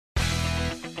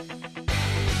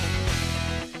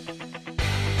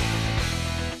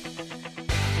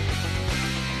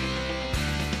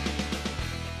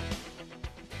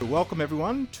welcome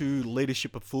everyone to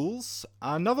Leadership of Fools.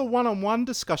 Another one-on-one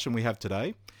discussion we have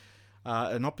today.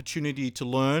 An opportunity to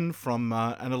learn from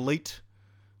an elite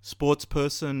sports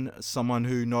person, someone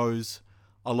who knows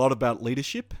a lot about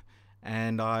leadership.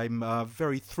 And I'm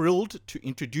very thrilled to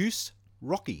introduce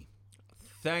Rocky.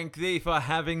 Thank thee for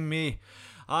having me.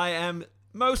 I am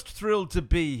most thrilled to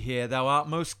be here. Thou art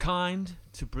most kind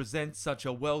to present such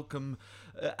a welcome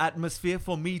atmosphere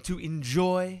for me to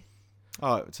enjoy.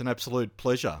 Oh, it's an absolute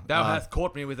pleasure. Thou hast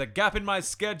caught me with a gap in my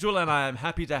schedule, and I am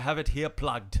happy to have it here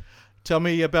plugged. Tell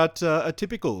me about a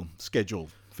typical schedule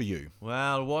for you.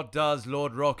 Well, what does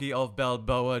Lord Rocky of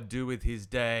Balboa do with his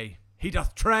day? He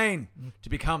doth train to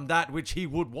become that which he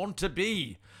would want to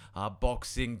be, a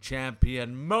boxing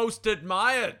champion most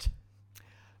admired.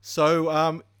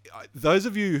 So, those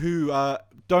of you who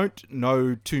don't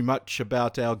know too much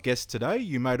about our guest today,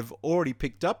 you might have already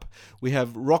picked up. We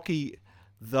have Rocky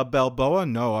the Balboa.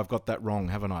 No, I've got that wrong,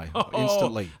 haven't I?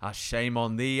 Instantly. A shame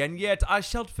on thee, and yet I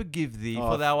shall forgive thee,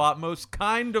 for thou art most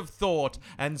kind of thought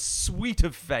and sweet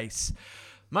of face.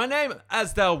 My name,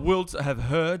 as thou wilt have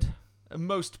heard,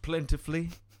 most plentifully,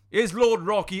 is Lord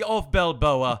Rocky of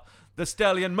Balboa, the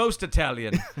stallion most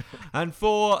Italian. And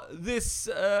for this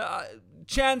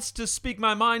chance to speak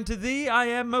my mind to thee, I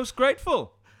am most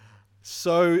grateful.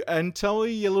 So, and tell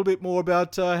me a little bit more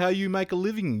about how you make a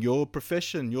living, your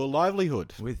profession, your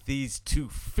livelihood. With these two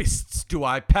fists do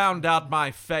I pound out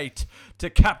my fate to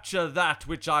capture that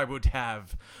which I would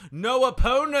have. No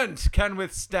opponent can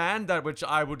withstand that which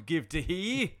I would give to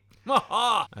he.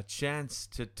 A chance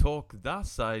to talk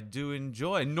thus I do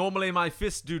enjoy. Normally my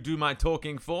fists do my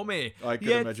talking for me. I can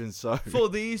Yet, imagine so. For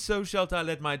thee, so shalt I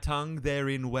let my tongue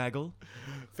therein waggle.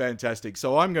 Fantastic.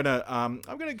 So I'm gonna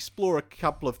explore a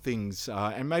couple of things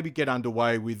and maybe get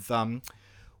underway with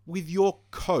your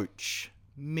coach,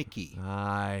 Mickey.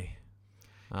 Aye.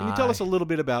 Can you tell us a little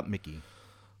bit about Mickey?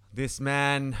 This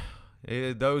man,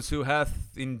 those who hath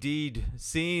indeed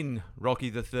seen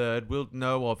Rocky the Third will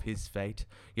know of his fate.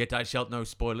 Yet I shalt no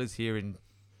spoilers here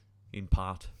in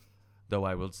part, though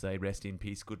I will say rest in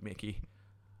peace, good Mickey.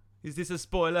 Is this a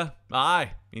spoiler?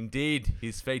 Aye, indeed,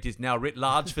 his fate is now writ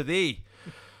large for thee.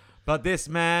 But this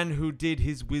man who did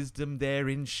his wisdom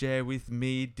therein share with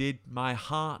me did my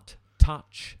heart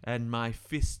touch and my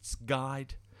fists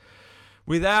guide.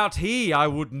 Without he I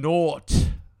would naught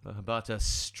but a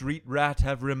street rat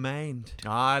have remained.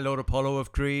 Aye, Lord Apollo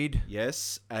of Creed.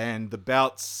 Yes, and the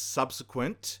bouts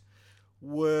subsequent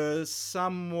were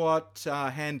somewhat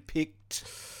hand-picked,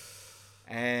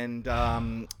 and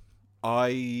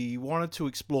I wanted to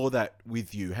explore that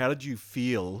with you. How did you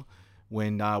feel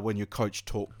when your coach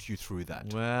talked you through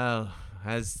that? Well,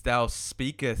 as thou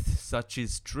speaketh, such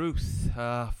is truth.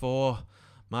 For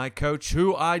my coach,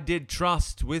 who I did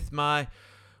trust with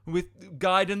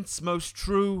guidance most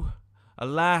true,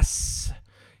 alas,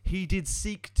 he did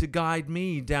seek to guide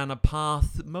me down a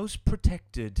path most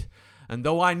protected. And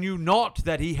though I knew not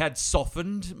that he had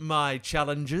softened my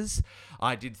challenges,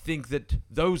 I did think that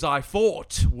those I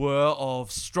fought were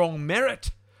of strong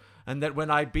merit, and that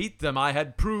when I beat them I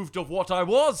had proved of what I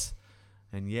was.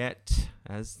 And yet,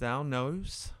 as thou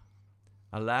knows,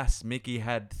 alas, Mickey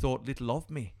had thought little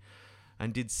of me,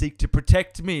 and did seek to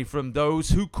protect me from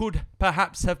those who could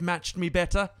perhaps have matched me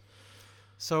better.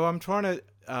 So I'm trying to,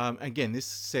 again, this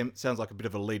sounds like a bit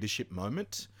of a leadership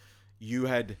moment. You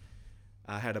had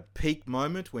a peak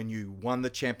moment when you won the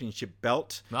championship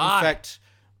belt. In fact,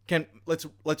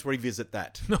 let's revisit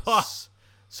that.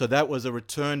 So that was a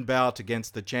return bout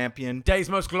against the champion. Days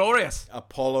most glorious.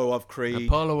 Apollo of Creed.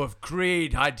 Apollo of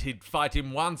Creed. I did fight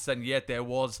him once, and yet there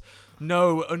was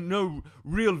no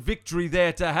real victory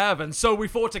there to have. And so we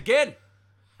fought again.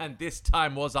 And this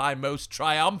time was I most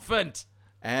triumphant.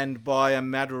 And by a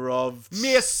matter of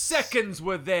mere seconds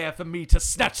were there for me to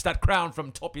snatch that crown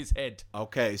from top his head.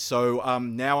 Okay, so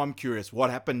now I'm curious.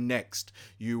 What happened next?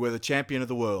 You were the champion of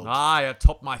the world. Aye,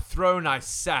 atop my throne I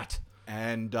sat.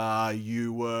 And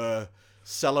you were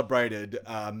celebrated,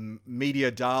 media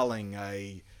darling,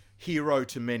 a hero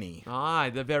to many.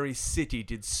 Aye, the very city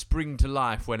did spring to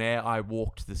life whene'er I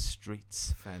walked the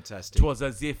streets. Fantastic. 'Twas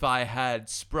as if I had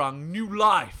sprung new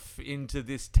life into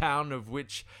this town of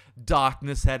which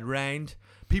darkness had reigned.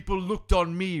 People looked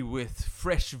on me with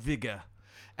fresh vigor.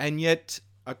 And yet,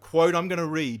 a quote I'm going to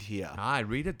read here. Aye,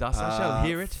 read it, thus I shall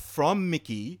hear it. From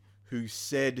Mickey, who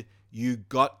said, "You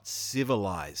got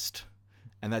civilized."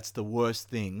 And that's the worst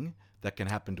thing that can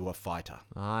happen to a fighter.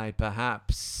 Aye,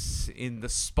 perhaps in the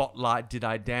spotlight did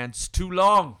I dance too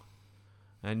long,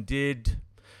 and did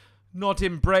not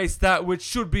embrace that which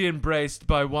should be embraced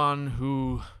by one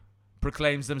who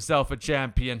proclaims himself a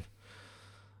champion.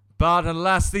 But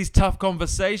alas, these tough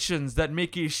conversations that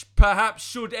Mickey perhaps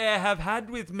should e'er have had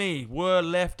with me were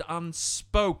left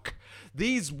unspoke.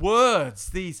 These words,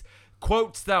 these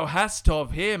quotes thou hast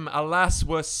of him, alas,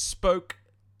 were spoke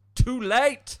too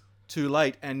late. Too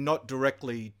late, and not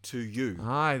directly to you.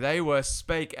 Aye, they were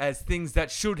spake as things that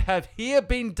should have here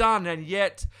been done, and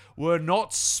yet were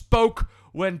not spoke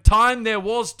when time there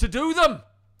was to do them.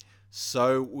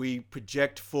 So we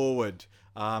project forward.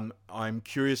 I'm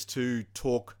curious to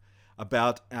talk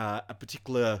about a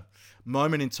particular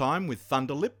moment in time with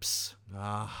Thunder Lips.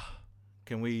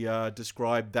 Can we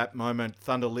describe that moment,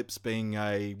 Thunder Lips being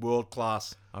a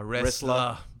world-class A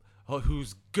wrestler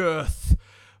whose girth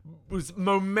was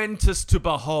momentous to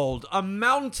behold. A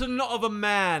mountain of a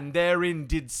man therein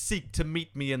did seek to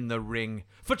meet me in the ring,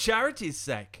 for charity's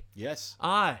sake. Yes.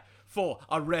 Aye, for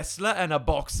a wrestler and a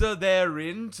boxer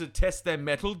therein to test their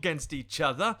mettle against each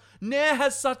other. Ne'er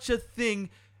has such a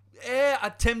thing e'er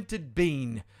attempted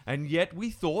been, and yet we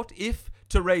thought if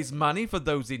to raise money for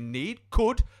those in need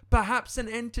could perhaps an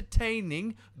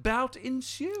entertaining bout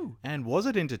ensue. And was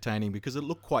it entertaining? Because it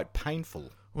looked quite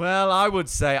painful. Well, I would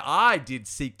say I did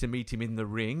seek to meet him in the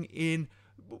ring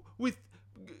with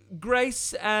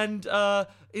grace and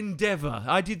endeavour.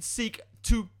 I did seek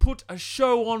to put a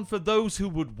show on for those who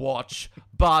would watch,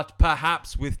 but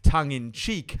perhaps with tongue in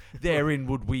cheek therein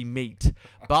would we meet.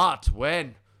 But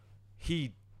when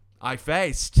I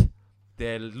faced,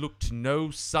 there looked no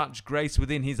such grace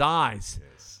within his eyes.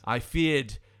 Yes. I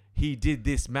feared he did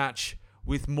this match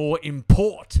with more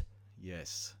import.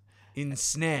 Yes.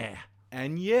 Ensnare.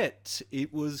 And yet,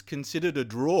 it was considered a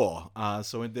draw.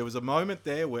 So there was a moment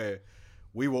there where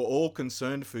we were all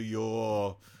concerned for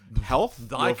your health,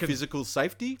 your physical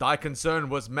safety. Thy concern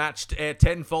was matched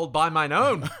tenfold by mine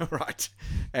own. Right.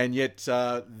 And yet,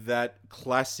 that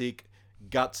classic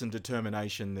guts and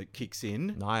determination that kicks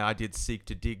in. Aye, I did seek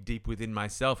to dig deep within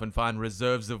myself and find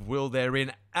reserves of will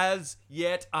therein as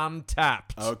yet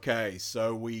untapped. Okay,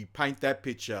 so we paint that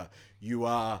picture. You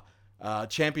are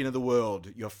champion of the world.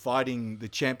 You're fighting the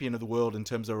champion of the world in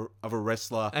terms of a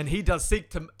wrestler. And he does seek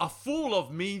to a fool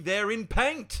of me therein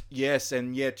paint. Yes,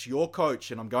 and yet your coach,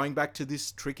 and I'm going back to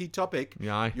this tricky topic,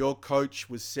 Aye. your coach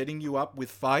was setting you up with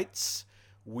fights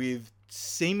with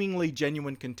seemingly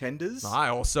genuine contenders. Aye,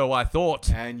 or so I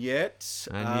thought. And yet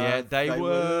they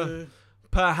were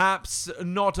perhaps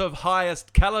not of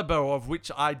highest caliber of which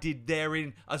I did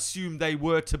therein assume they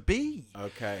were to be.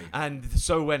 Okay. And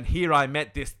so when here I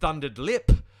met this thundered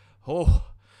lip,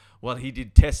 well, he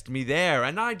did test me there,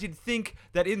 and I did think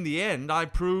that in the end I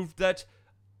proved that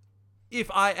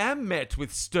if I am met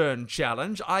with stern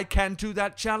challenge, I can to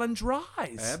that challenge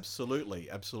rise. Absolutely,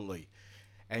 absolutely.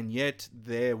 And yet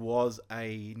there was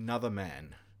another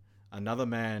man.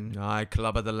 Aye,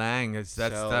 Clubber the Lang, that's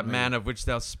that man of which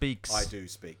thou speaks. I do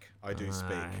speak.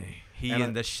 He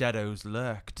in the shadows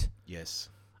lurked. Yes.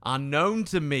 Unknown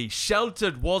to me,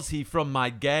 sheltered was he from my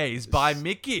gaze by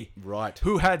Mickey. Right.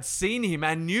 Who had seen him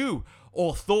and knew,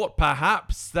 or thought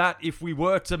perhaps that if we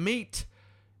were to meet,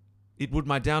 it would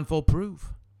my downfall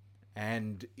prove.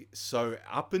 And so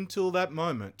up until that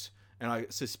moment, and I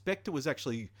suspect it was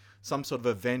actually some sort of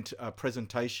event,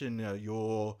 presentation,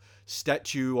 your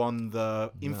statue on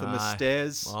the infamous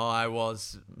stairs. Oh, I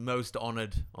was most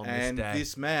honoured on this day. And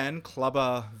this man,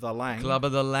 Clubber the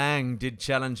Lang, did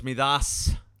challenge me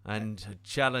thus, and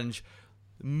challenge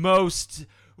most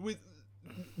with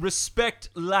respect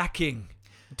lacking.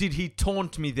 Did he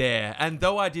taunt me there, and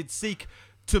though I did seek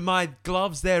to my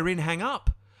gloves therein hang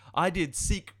up, I did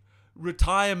seek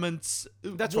retirement's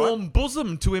warm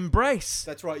bosom to embrace.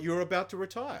 That's right, you were about to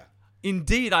retire.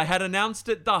 Indeed, I had announced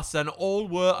it thus, and all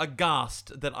were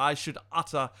aghast that I should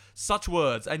utter such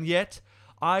words, and yet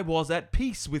I was at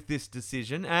peace with this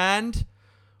decision, and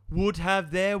would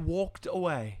have there walked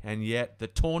away. And yet the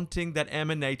taunting that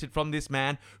emanated from this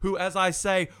man, who, as I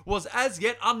say, was as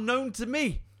yet unknown to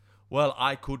me, well,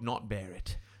 I could not bear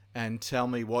it. And tell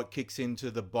me what kicks into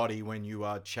the body when you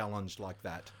are challenged like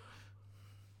that.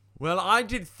 Well, I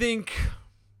did think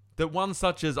that one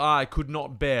such as I could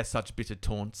not bear such bitter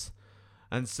taunts,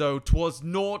 and so 'twas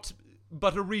naught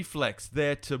but a reflex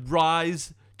there to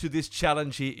rise to this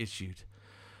challenge he issued.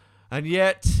 And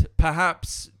yet,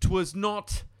 perhaps 'twas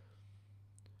not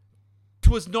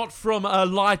from a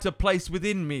lighter place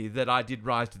within me that I did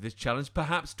rise to this challenge.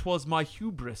 Perhaps 'twas my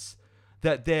hubris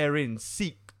that therein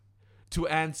seek to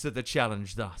answer the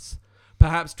challenge thus.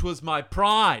 Perhaps 'twas my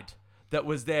pride that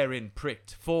was therein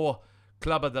pricked, for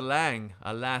Clubber the Lang,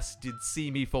 alas, did see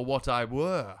me for what I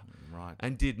were, right,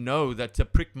 and did know that to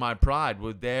prick my pride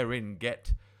would therein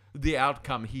get the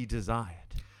outcome he desired.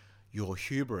 Your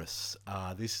hubris.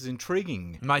 This is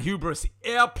intriguing. My hubris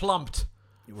air plumped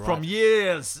Right. from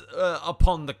years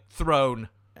upon the throne.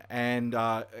 And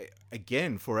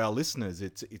again, for our listeners,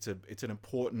 it's an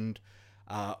important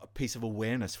piece of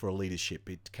awareness for a leadership.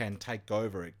 It can take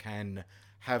over. It can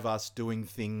have us doing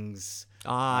things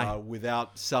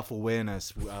without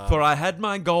self-awareness. For I had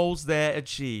my goals there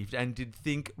achieved, and did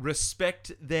think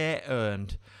respect there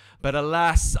earned. But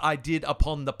alas, I did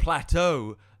upon the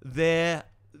plateau there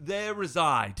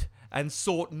reside, and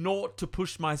sought naught to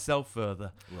push myself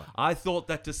further. Right. I thought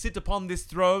that to sit upon this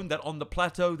throne that on the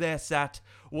plateau there sat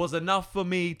was enough for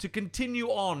me to continue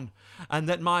on, and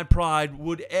that my pride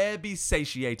would e'er be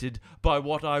satiated by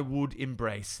what I would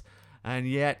embrace. And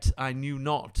yet I knew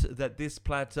not that this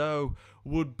plateau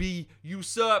would be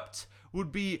usurped,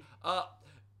 would be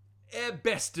ere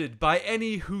bested by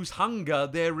any whose hunger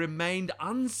there remained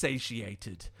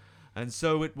unsatiated. And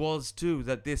so it was, too,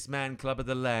 that this man Clubber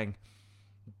the Lang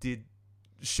did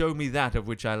show me that of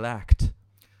which I lacked.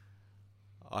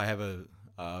 I have a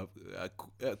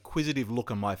acquisitive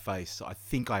look on my face. I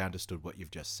think I understood what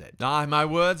you've just said. Aye, my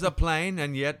words are plain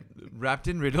and yet wrapped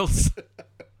in riddles.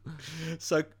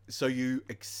 So you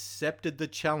accepted the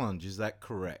challenge, is that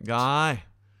correct? Aye.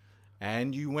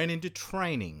 And you went into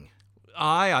training.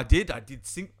 Aye, I did. I did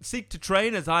seek to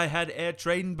train as I had ere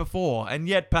trained before, and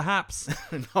yet perhaps,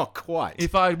 Not quite.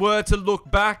 if I were to look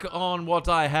back on what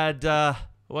I had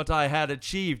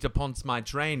achieved upon my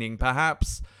training,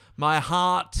 perhaps my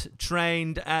heart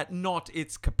trained at not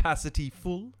its capacity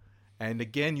full. And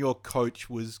again, your coach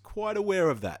was quite aware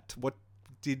of that. What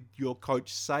did your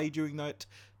coach say during that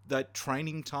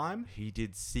training time? He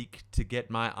did seek to get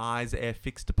my eyes ere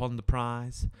fixed upon the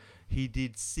prize. He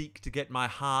did seek to get my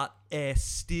heart ere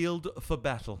steeled for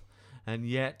battle. And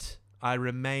yet I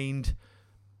remained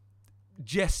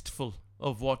jestful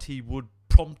of what he would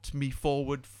prompt me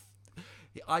forward.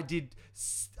 I did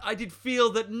feel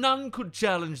that none could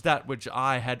challenge that which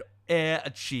I had ere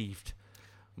achieved.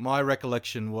 My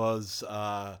recollection was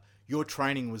your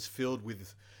training was filled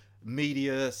with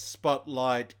media,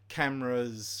 spotlight,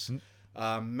 cameras,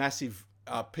 massive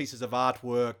pieces of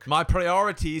artwork. My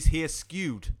priorities here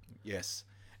skewed. Yes.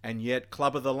 And yet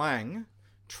Clubber the Lang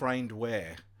trained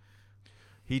where?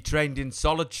 He trained in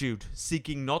solitude,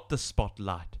 seeking not the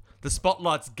spotlight. The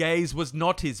spotlight's gaze was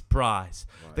not his prize.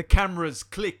 Right. The camera's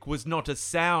click was not a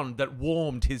sound that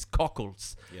warmed his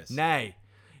cockles. Yes. Nay,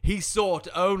 he sought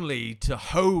only to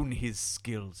hone his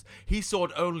skills. He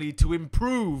sought only to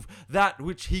improve that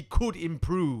which he could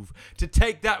improve, to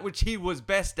take that which he was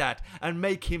best at and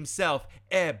make himself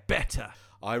e'er better.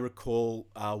 I recall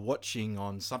watching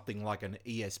on something like an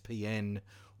ESPN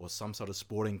or some sort of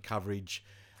sporting coverage,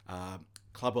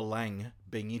 Clubber Lang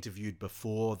being interviewed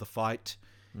before the fight.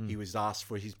 He was asked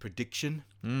for his prediction,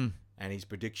 and his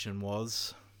prediction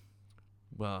was...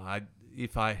 Well,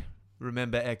 if I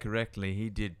remember correctly,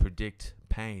 he did predict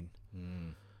pain.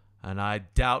 And I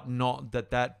doubt not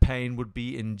that pain would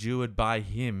be endured by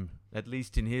him, at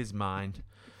least in his mind.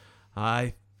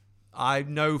 I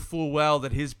know full well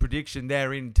that his prediction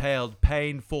there entailed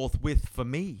pain forthwith for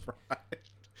me.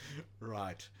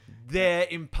 Right. There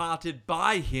imparted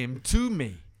by him to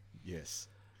me. Yes.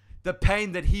 The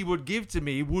pain that he would give to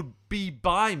me would be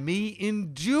by me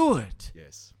endured.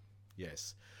 Yes.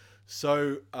 Yes.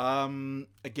 So,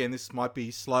 again, this might be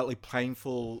slightly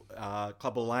painful.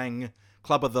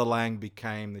 Clubber the Lang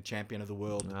became the champion of the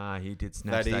world. He did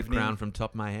snatch that evening. crown from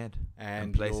top my head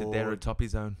And place it there your atop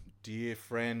his own. dear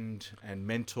friend and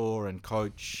mentor and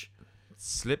coach.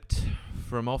 Slipped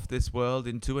from off this world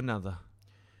into another.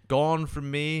 Gone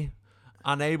from me,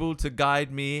 unable to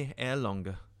guide me ere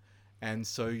longer. And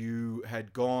so you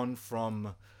had gone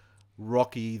from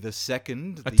Rocky the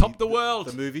Second, Atop the world,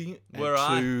 the movie, where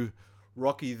to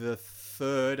Rocky the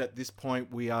Third. At this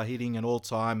point, we are hitting an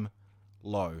all-time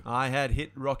low. I had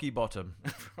hit rocky bottom.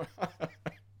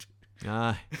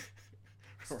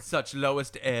 Such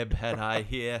lowest ebb had I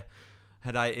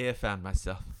ere found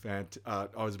myself. I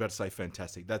was about to say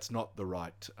fantastic. That's not the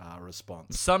right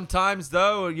response. Sometimes,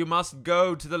 though, you must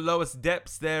go to the lowest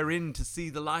depths therein to see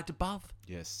the light above.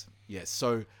 Yes, yes.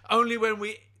 So Only when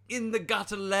we in the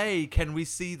gutter lay can we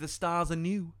see the stars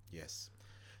anew. yes.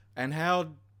 And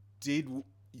how did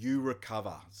you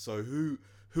recover? So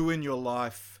who in your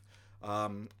life?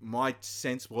 My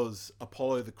sense was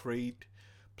Apollo the Creed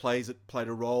played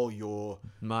a role. Your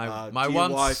My dear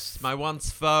wife,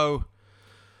 once foe,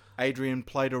 Adrian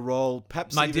played a role.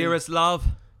 Perhaps my even, dearest love.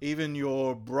 even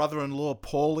your brother-in-law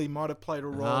Paulie might have played a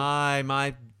role. Aye,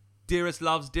 my dearest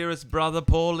love's dearest brother,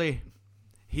 Paulie.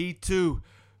 He, too,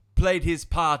 played his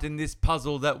part in this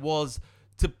puzzle that was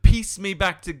to piece me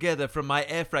back together from my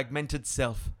air-fragmented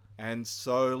self. And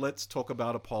so let's talk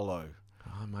about Apollo.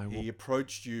 Oh, He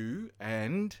approached you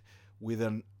and with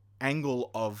an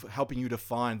angle of helping you to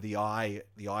find the eye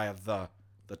of the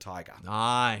tiger.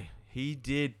 Aye, he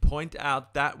did point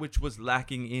out that which was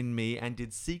lacking in me, and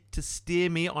did seek to steer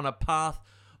me on a path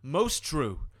most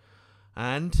true.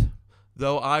 And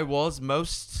though I was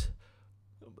most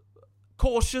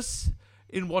cautious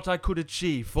in what I could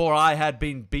achieve, for I had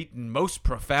been beaten most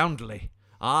profoundly,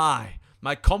 aye,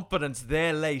 my confidence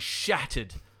there lay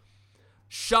shattered.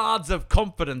 Shards of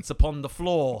confidence upon the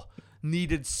floor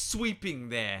needed sweeping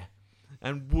there,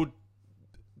 and would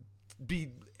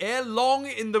be ere long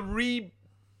in the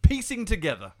re-piecing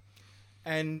together.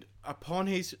 And upon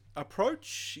his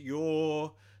approach,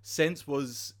 your sense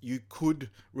was you could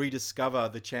rediscover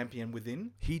the champion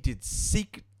within. He did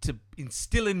seek to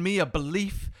instill in me a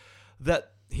belief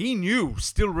that he knew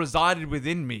still resided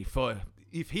within me, for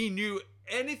if he knew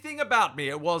anything about me,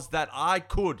 it was that I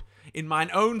could, in mine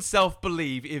own self,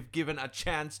 believe if given a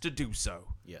chance to do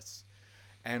so. Yes.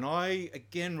 And I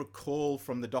again recall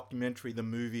from the documentary, the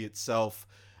movie itself,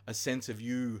 a sense of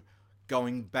you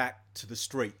going back to the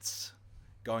streets,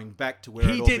 going back to where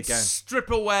it He all did began. strip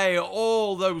away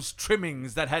all those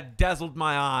trimmings that had dazzled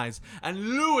my eyes and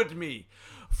lured me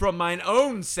from mine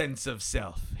own sense of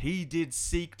self. He did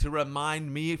seek to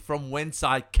remind me from whence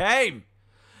I came.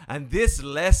 And this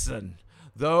lesson,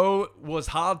 though, was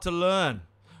hard to learn,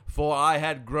 for I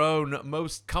had grown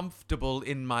most comfortable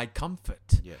in my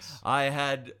comfort. Yes. I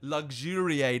had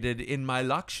luxuriated in my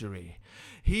luxury.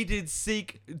 He did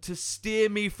seek to steer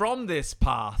me from this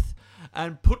path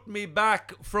and put me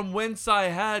back from whence I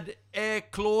had ere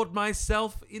clawed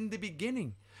myself in the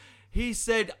beginning. He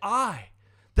said, "Aye,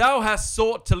 thou hast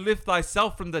sought to lift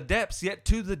thyself from the depths, yet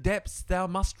to the depths thou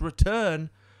must return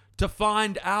to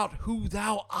find out who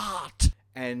thou art."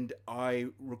 And I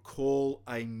recall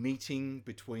a meeting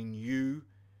between you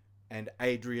and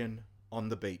Adrian on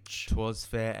the beach. 'Twas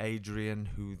fair Adrian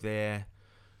who there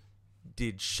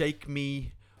did shake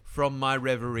me from my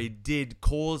reverie, did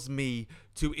cause me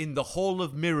to in the hall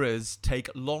of mirrors take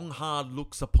long hard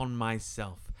looks upon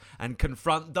myself and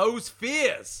confront those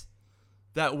fears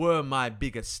that were my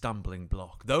biggest stumbling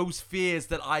block, those fears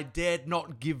that I dared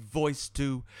not give voice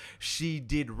to. She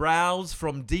did rouse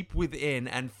from deep within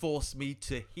and force me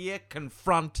to here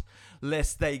confront,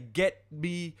 lest they get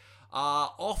me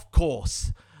off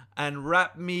course and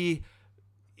wrap me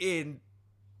in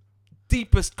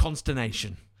deepest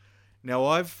consternation. Now,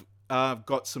 I've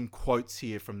got some quotes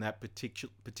here from that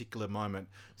particular moment.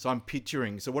 So I'm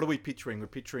picturing, so what are we picturing? We're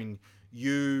picturing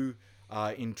you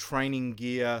in training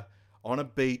gear on a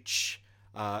beach,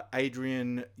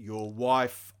 Adrian, your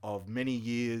wife of many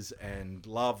years and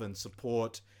love and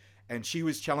support, and she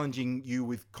was challenging you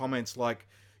with comments like,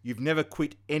 "You've never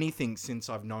quit anything since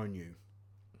I've known you."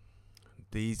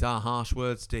 These are harsh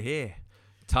words to hear.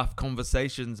 Tough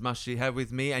conversations must she have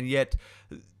with me, and yet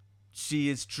she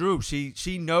is true.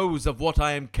 She knows of what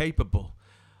I am capable,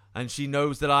 and she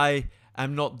knows that I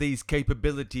am not these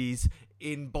capabilities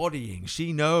embodying.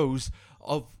 She knows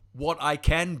of what I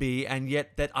can be, and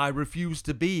yet that I refuse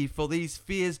to be, for these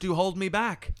fears do hold me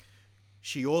back.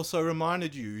 She also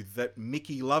reminded you that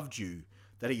Mickey loved you,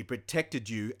 that he protected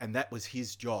you, and that was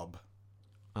his job.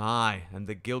 Aye, and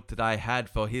the guilt that I had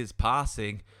for his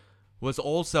passing was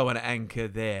also an anchor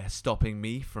there, stopping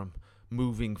me from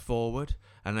moving forward.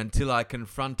 And until I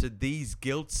confronted these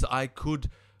guilts, I could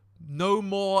no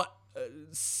more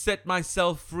set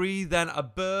myself free than a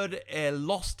bird ere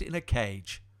lost in a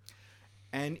cage.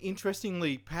 And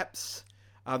interestingly, perhaps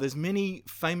there's many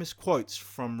famous quotes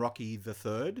from Rocky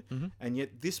III, and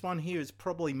yet this one here is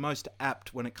probably most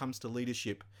apt when it comes to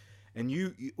leadership. And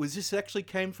this actually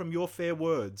came from your fair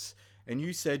words, and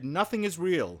you said, "Nothing is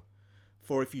real,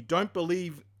 for if you don't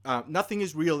believe, nothing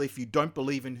is real if you don't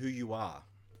believe in who you are."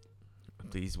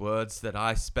 These words that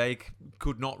I spake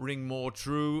could not ring more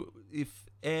true if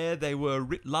ere they were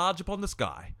writ large upon the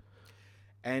sky.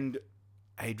 And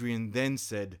Adrian then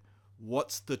said,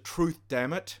 "What's the truth,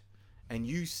 damn it?" And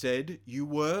you said you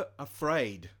were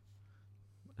afraid.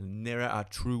 And ne'er a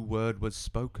true word was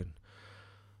spoken.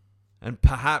 And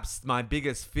perhaps my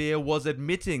biggest fear was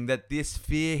admitting that this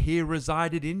fear here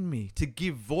resided in me, to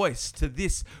give voice to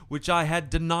this which I had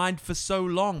denied for so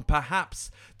long.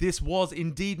 Perhaps this was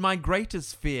indeed my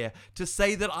greatest fear, to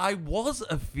say that I was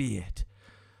afeared.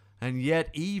 And yet,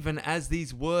 even as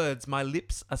these words my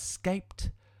lips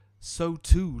escaped, so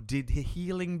too did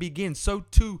healing begin. So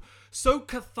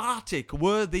cathartic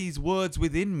were these words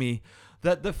within me,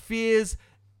 that the fears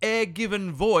ere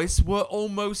given voice were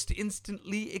almost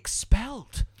instantly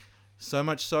expelled. So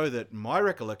much so that my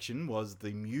recollection was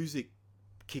the music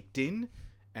kicked in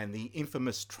and the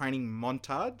infamous training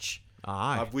montage,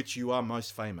 Aye. of which you are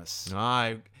most famous.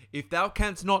 Aye. If thou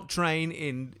canst not train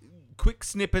in quick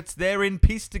snippets therein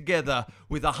pieced together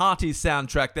with a hearty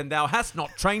soundtrack, then thou hast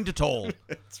not trained at all.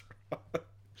 That's right.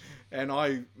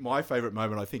 And my favourite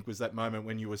moment, I think, was that moment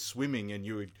when you were swimming and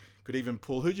you could even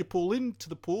pull... Who'd you pull into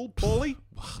the pool? Paulie?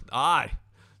 Aye.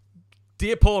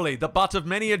 Dear Paulie, the butt of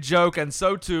many a joke, and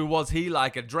so too was he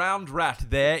like a drowned rat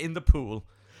there in the pool.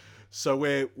 So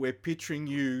we're picturing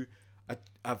you,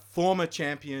 a former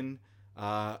champion,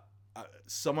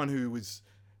 someone who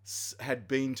had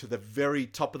been to the very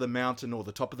top of the mountain or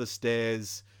the top of the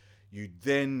stairs. You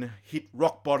then hit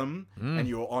rock bottom and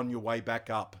you were on your way back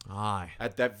up. Aye.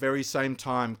 At that very same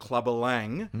time, Clubber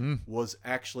Lang was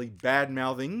actually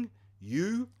bad-mouthing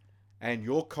you and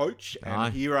your coach. And Aye.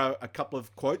 here are a couple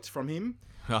of quotes from him.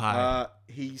 Aye.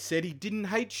 He said he didn't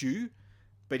hate you,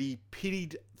 but he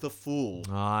pitied the fool.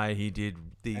 Aye, he did.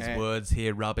 These words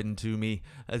here rub into me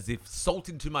as if salt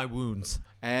into my wounds.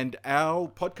 And our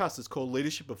podcast is called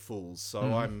Leadership of Fools, so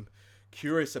I'm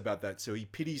curious about that. So he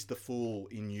pities the fool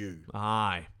in you.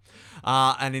 Aye.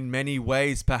 And in many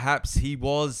ways, perhaps he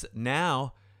was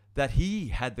now that he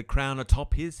had the crown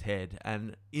atop his head,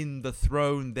 and in the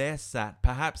throne there sat,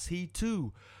 perhaps he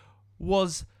too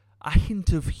was a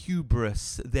hint of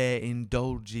hubris there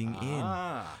indulging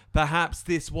in. Perhaps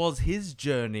this was his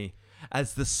journey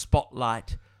as the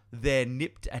spotlight there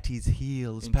nipped at his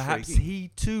heels. Intriguing. Perhaps he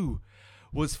too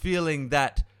was feeling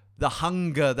that the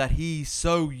hunger that he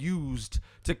so used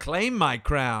to claim my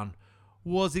crown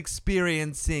was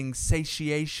experiencing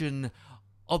satiation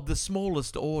of the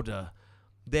smallest order,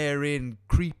 therein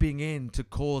creeping in to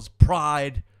cause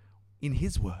pride, in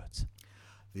his words.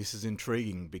 This is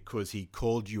intriguing because he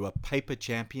called you a paper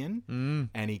champion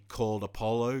and he called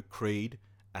Apollo Creed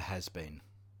a has-been.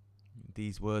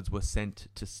 These words were sent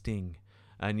to sting,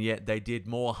 and yet they did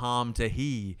more harm to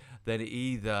he than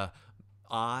either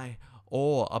I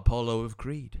or Apollo of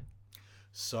Creed.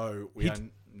 So we are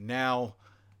now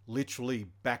literally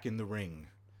back in the ring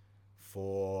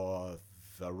for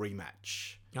the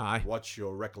rematch. Aye. What's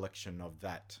your recollection of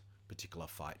that particular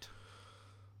fight?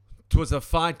 'Twas a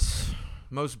fight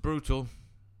most brutal.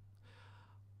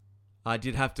 I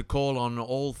did have to call on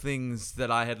all things that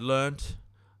I had learnt,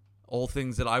 all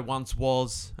things that I once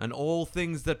was, and all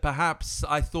things that perhaps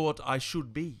I thought I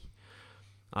should be.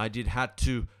 I did have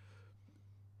to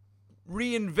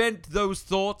reinvent those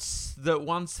thoughts that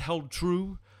once held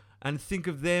true and think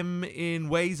of them in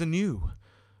ways anew.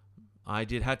 I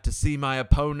did have to see my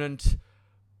opponent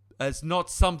as not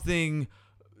something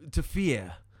to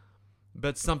fear,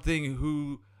 but something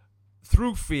who,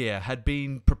 through fear, had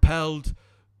been propelled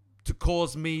to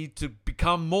cause me to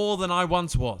become more than I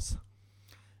once was.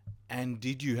 And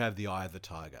did you have the eye of the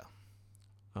tiger?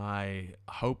 I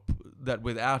hope that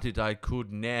without it I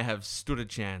could ne'er have stood a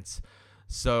chance.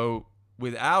 So,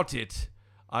 without it,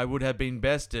 I would have been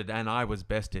bested, and I was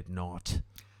bested not.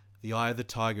 The eye of the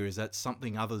tiger, is that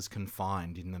something others can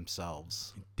find in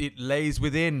themselves? It lays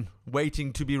within,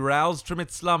 waiting to be roused from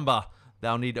its slumber.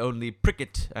 Thou need only prick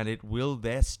it, and it will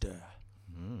there stir.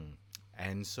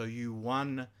 And so you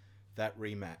won that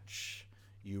rematch.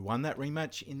 You won that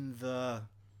rematch in the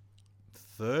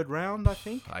third round, I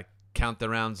think? I count the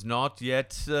rounds not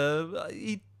yet.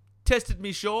 He tested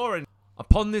me sure, and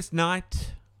upon this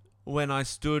night, when I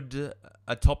stood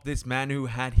atop this man who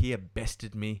had here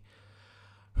bested me,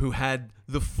 who had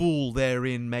the fool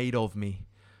therein made of me,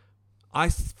 I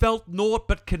felt naught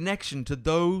but connection to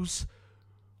those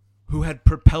who had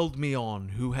propelled me on,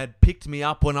 who had picked me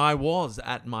up when I was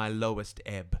at my lowest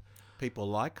ebb. People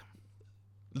like?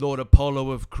 Lord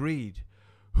Apollo of Creed,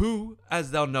 who,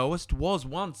 as thou knowest, was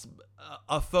once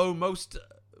a foe most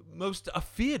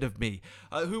afeard of me,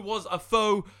 who was a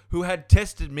foe who had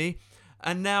tested me,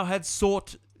 and now had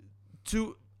sought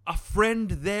to a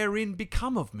friend therein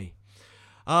become of me.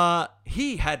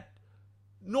 He had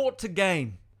naught to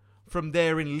gain from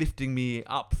therein lifting me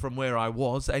up from where I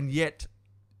was, and yet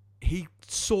he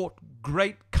sought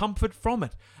great comfort from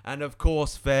it. And of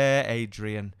course, fair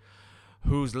Adrian,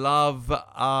 whose love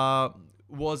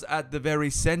was at the very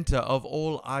centre of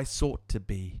all I sought to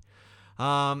be,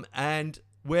 and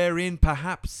wherein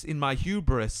perhaps in my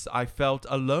hubris I felt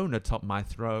alone atop my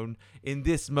throne, in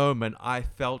this moment I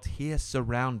felt here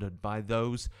surrounded by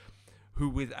those who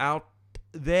without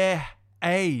their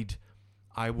aid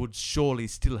I would surely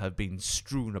still have been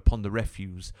strewn upon the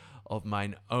refuse of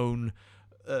mine own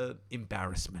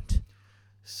embarrassment.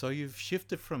 So you've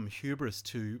shifted from hubris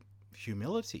to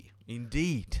humility.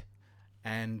 Indeed.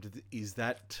 And is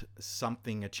that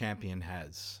something a champion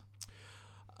has?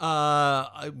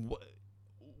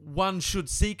 one should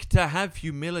seek to have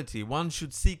humility. One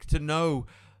should seek to know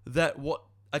that what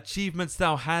achievements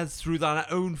thou hast through thine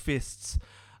own fists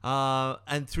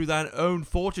and through thine own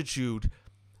fortitude,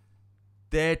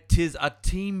 there 'tis a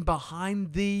team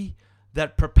behind thee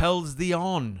that propels thee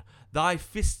on. Thy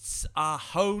fists are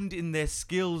honed in their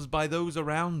skills by those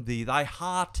around thee. Thy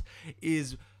heart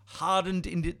is hardened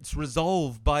in its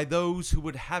resolve by those who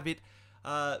would have it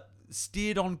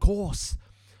steered on course.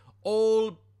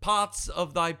 All parts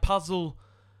of thy puzzle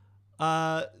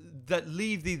that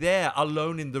leave thee there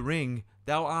alone in the ring,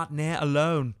 thou art ne'er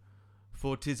alone,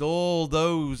 for 'tis all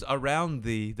those around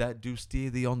thee that do steer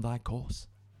thee on thy course.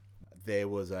 There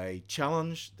was a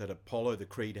challenge that Apollo the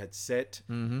Creed had set,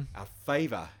 a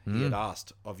favour he had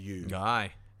asked of you.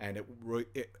 Aye. And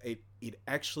it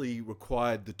actually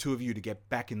required the two of you to get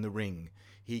back in the ring.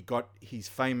 He got his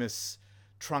famous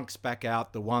trunks back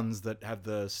out, the ones that have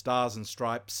the stars and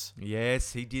stripes.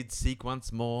 Yes, he did seek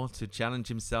once more to challenge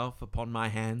himself upon my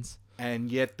hands.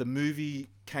 And yet the movie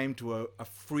came to a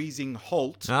freezing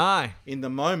halt Aye. in the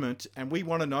moment, and we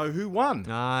want to know who won.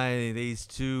 Aye, these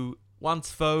two,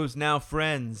 once foes, now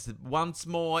friends, once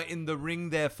more in the ring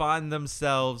there find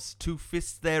themselves, two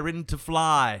fists therein to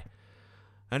fly.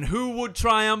 And who would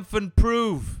triumphant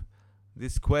prove?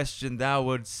 This question thou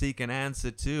wouldst seek an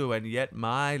answer to, and yet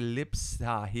my lips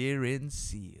are herein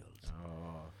sealed.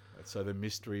 Oh, so the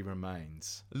mystery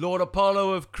remains. Lord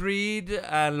Apollo of Crete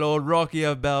and Lord Rocky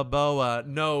of Balboa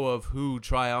know of who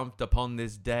triumphed upon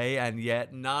this day, and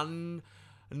yet none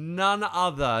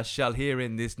other shall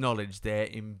herein this knowledge there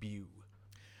imbue.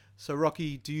 So,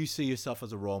 Rocky, do you see yourself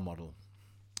as a role model?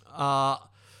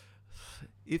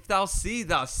 If thou see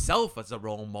thyself as a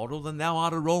role model, then thou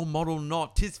art a role model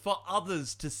not. 'Tis for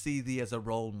others to see thee as a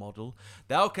role model.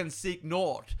 Thou canst seek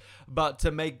naught but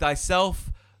to make thyself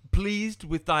pleased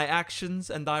with thy actions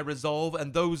and thy resolve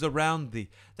and those around thee.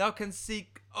 Thou canst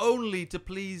seek only to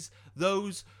please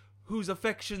those whose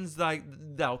affections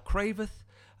thou craveth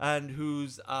and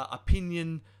whose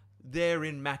opinion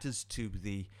therein matters to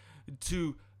thee.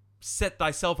 To set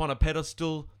thyself on a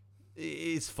pedestal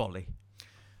is folly.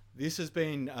 This has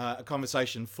been a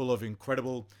conversation full of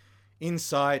incredible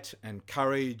insight and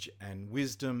courage and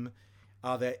wisdom.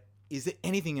 Is there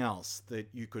anything else that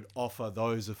you could offer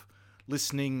those of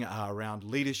listening around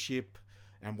leadership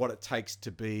and what it takes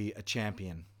to be a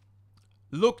champion?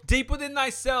 Look deep within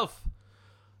thyself.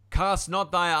 Cast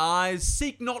not thy eyes.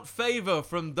 Seek not favour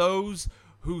from those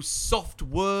whose soft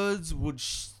words would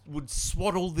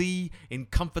swaddle thee in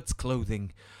comfort's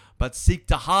clothing, but seek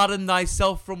to harden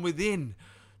thyself from within,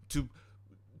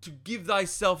 to give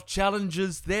thyself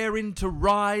challenges therein to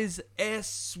rise, ere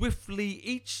swiftly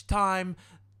each time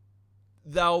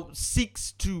thou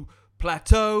seekst to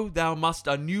plateau, thou must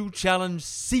a new challenge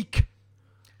seek.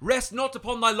 Rest not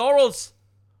upon thy laurels,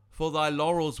 for thy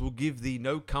laurels will give thee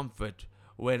no comfort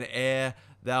whene'er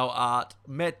thou art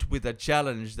met with a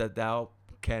challenge that thou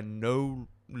can no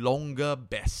longer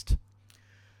best.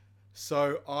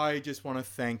 So I just want to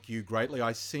thank you greatly.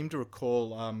 I seem to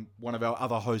recall one of our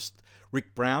other hosts,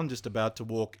 Rick Brown, just about to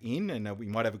walk in, and we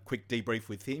might have a quick debrief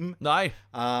with him. Aye.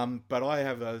 But I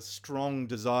have a strong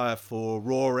desire for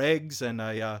raw eggs and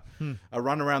a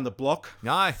run around the block.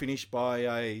 Aye. Finished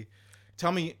by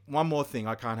tell me one more thing,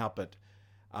 I can't help it.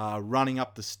 Running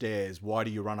up the stairs. Why do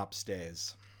you run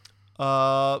upstairs?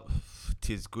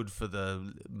 'Tis good for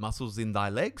the muscles in thy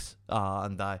legs,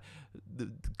 and the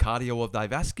cardio of thy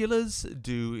vasculars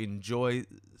do enjoy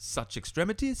such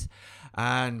extremities,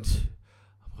 and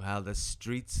well, the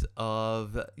streets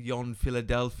of yon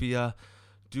Philadelphia,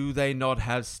 do they not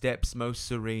have steps most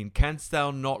serene? Canst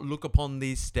thou not look upon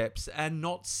these steps and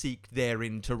not seek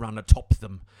therein to run atop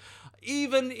them?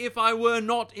 Even if I were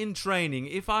not in training,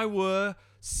 if I were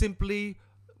simply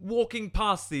walking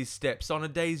past these steps on a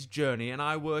day's journey and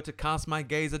I were to cast my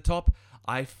gaze atop,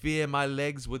 I fear my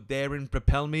legs would therein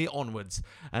propel me onwards,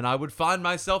 and I would find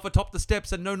myself atop the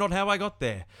steps and know not how I got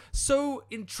there. So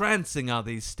entrancing are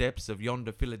these steps of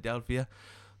yonder Philadelphia,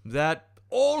 that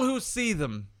all who see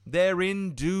them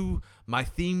therein do my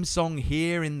theme song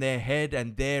hear in their head,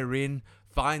 and therein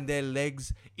find their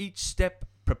legs each step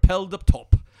propelled up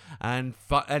top, and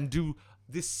do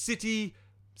this city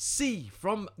see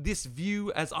from this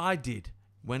view as I did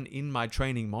when in my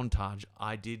training montage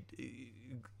I did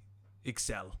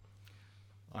excel.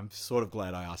 I'm sort of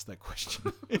glad I asked that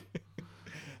question.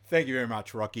 Thank you very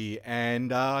much, Rocky.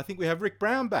 And I think we have Rick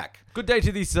Brown back. Good day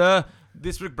to thee, sir.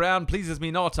 This Rick Brown pleases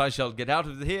me not. I shall get out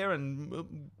of here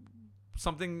and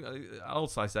something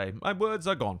else I say. My words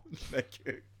are gone. Thank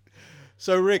you.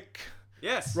 So, Rick,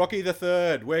 Yes. Rocky the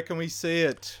Third, where can we see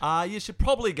it? You should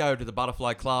probably go to the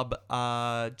Butterfly Club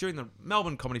during the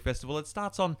Melbourne Comedy Festival. It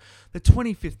starts on the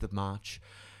 25th of March.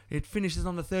 It finishes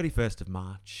on the 31st of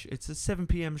March. It's a 7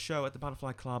 p.m. show at the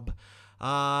Butterfly Club.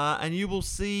 And you will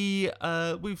see,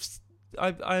 I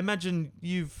imagine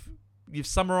you've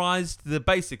summarized the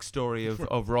basic story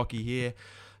of Rocky here.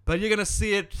 But you're going to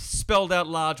see it spelled out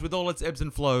large with all its ebbs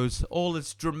and flows, all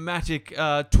its dramatic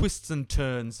twists and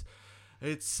turns.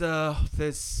 It's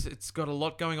got a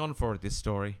lot going on for it, this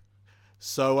story.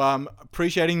 So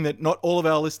appreciating that not all of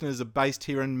our listeners are based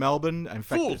here in Melbourne. In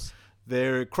fact, Fools.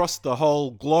 they're across the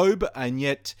whole globe. And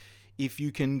yet, if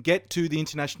you can get to the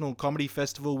International Comedy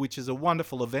Festival, which is a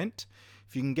wonderful event,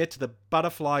 if you can get to the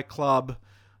Butterfly Club,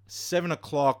 7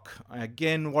 o'clock,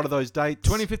 again, what are those dates?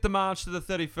 25th of March to the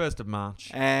 31st of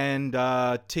March. And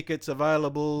tickets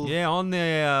available. Yeah, on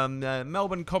the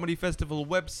Melbourne Comedy Festival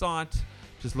website.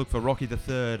 Just look for Rocky the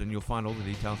Third and you'll find all the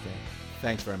details there.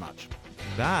 Thanks very much.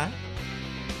 Bye.